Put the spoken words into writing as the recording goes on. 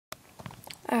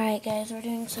Alright guys, we're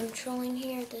doing some trolling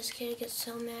here. This kid gets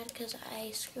so mad because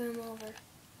I screw him over.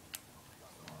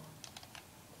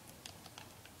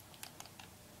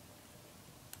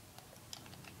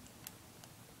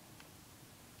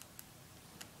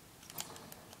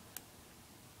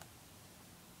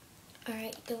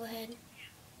 Alright, go ahead.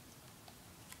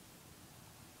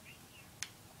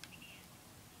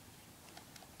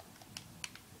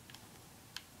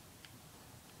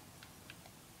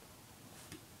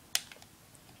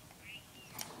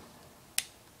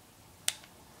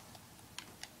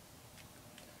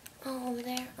 Oh, over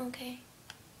there? Okay.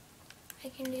 I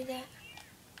can do that.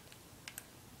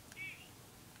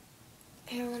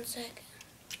 Here, one sec.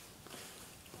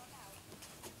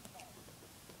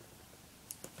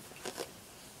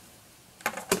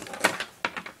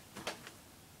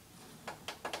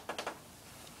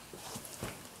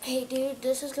 Hey dude,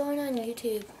 this is going on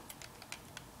YouTube.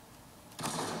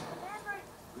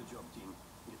 Good job, team.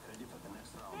 Get ready for the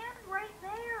next round. Stand right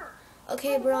there.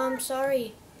 Okay, bro, I'm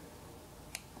sorry.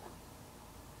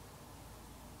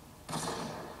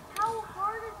 How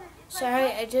hard is it? It's Sorry,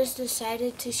 like, I just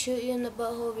decided to shoot you in the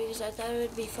butthole because I thought it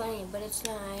would be funny, but it's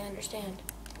not, I understand.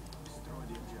 Destroy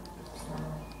the objective.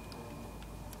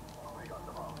 We got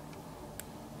them all.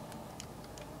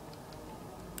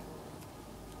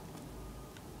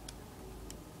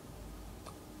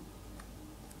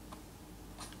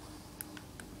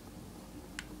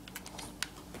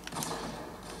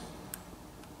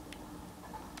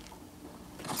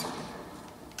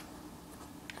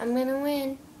 I'm gonna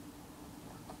win.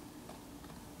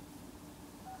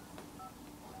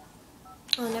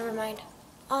 Oh, never mind.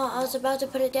 Oh, I was about to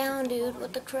put it down, dude.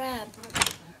 What the crap?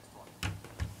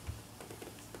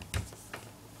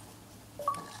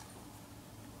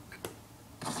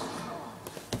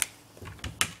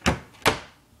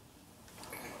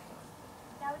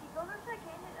 now would you go to the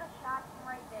second a shot from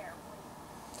right there,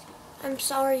 please? I'm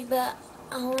sorry, but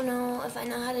I don't know if I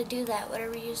know how to do that,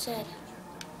 whatever you said.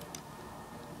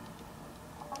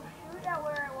 I'll shoot at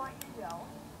where I want you to go.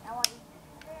 I want you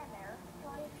to stand there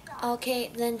until I hit a shot.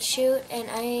 Okay, then shoot, and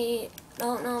I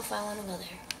don't know if I want to go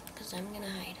there, because I'm gonna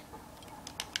hide.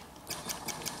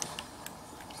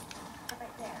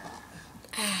 Right there.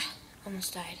 Ah,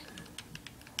 almost died.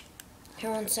 Here,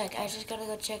 one sec. I just gotta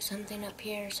go check something up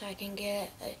here so I can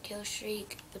get a kill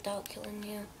streak without killing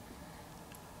you.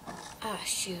 Ah,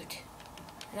 shoot.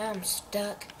 Now I'm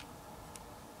stuck.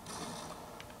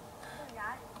 You're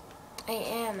not. I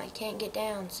am. I can't get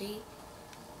down, see?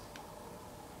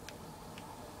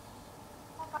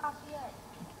 Fuck off the edge.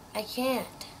 I can't.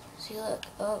 See, look.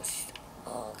 Oh,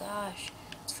 oh gosh.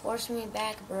 It's forcing me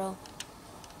back, bro.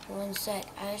 For one sec.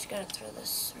 I just gotta throw this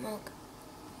smoke.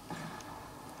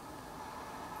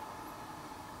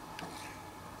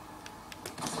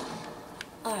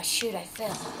 Oh, shoot. I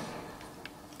fell.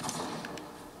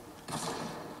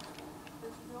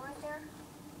 There's a door right there.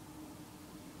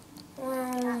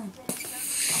 Um,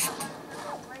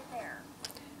 Right there.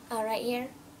 oh, right here?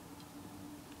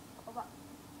 Hold up.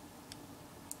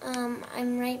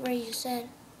 I'm right where you said.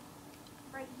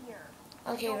 Right here.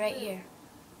 Okay, Don't right move. here.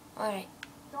 Alright.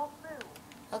 Don't move.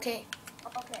 Okay.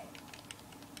 Okay.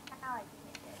 Now I can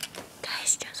hit it.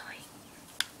 Guys, just wait.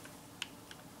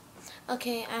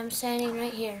 Okay, I'm standing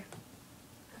right here.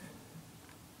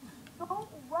 Don't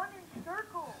run in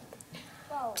circles.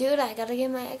 Go. Dude, I gotta get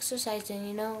my exercise in,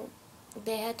 you know.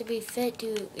 They had to be fit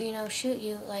to, you know, shoot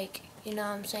you, like, you know what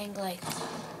I'm saying, like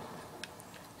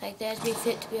they have to be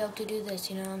fit to be able to do this,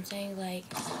 you know what I'm saying, like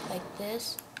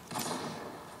this.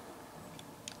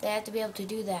 They have to be able to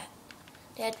do that.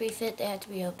 They have to be fit, they have to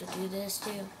be able to do this,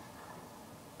 too.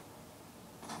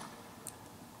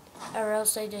 Or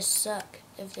else they just suck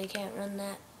if they can't run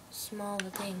that small of a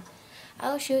thing.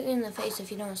 I'll shoot you in the face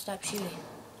if you don't stop shooting.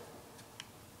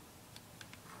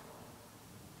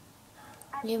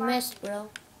 You missed, bro.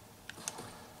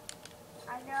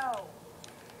 I know.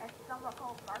 That's something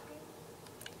called marking.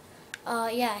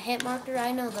 Yeah, hit marker,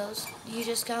 I know those. You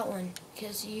just got one,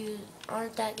 because you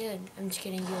aren't that good. I'm just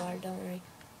kidding, you are, don't worry.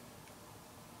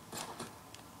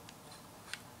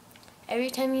 Every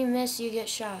time you miss, you get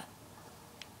shot.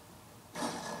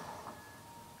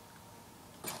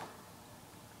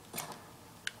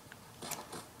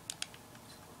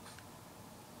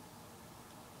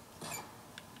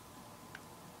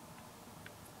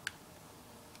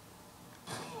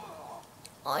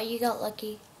 Oh, you got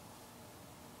lucky.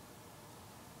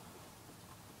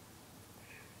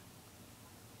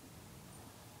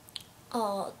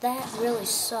 Oh, that really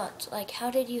sucked. Like, how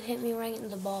did you hit me right in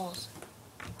the balls?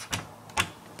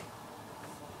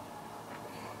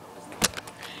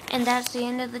 And that's the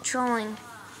end of the trolling.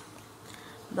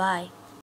 Bye.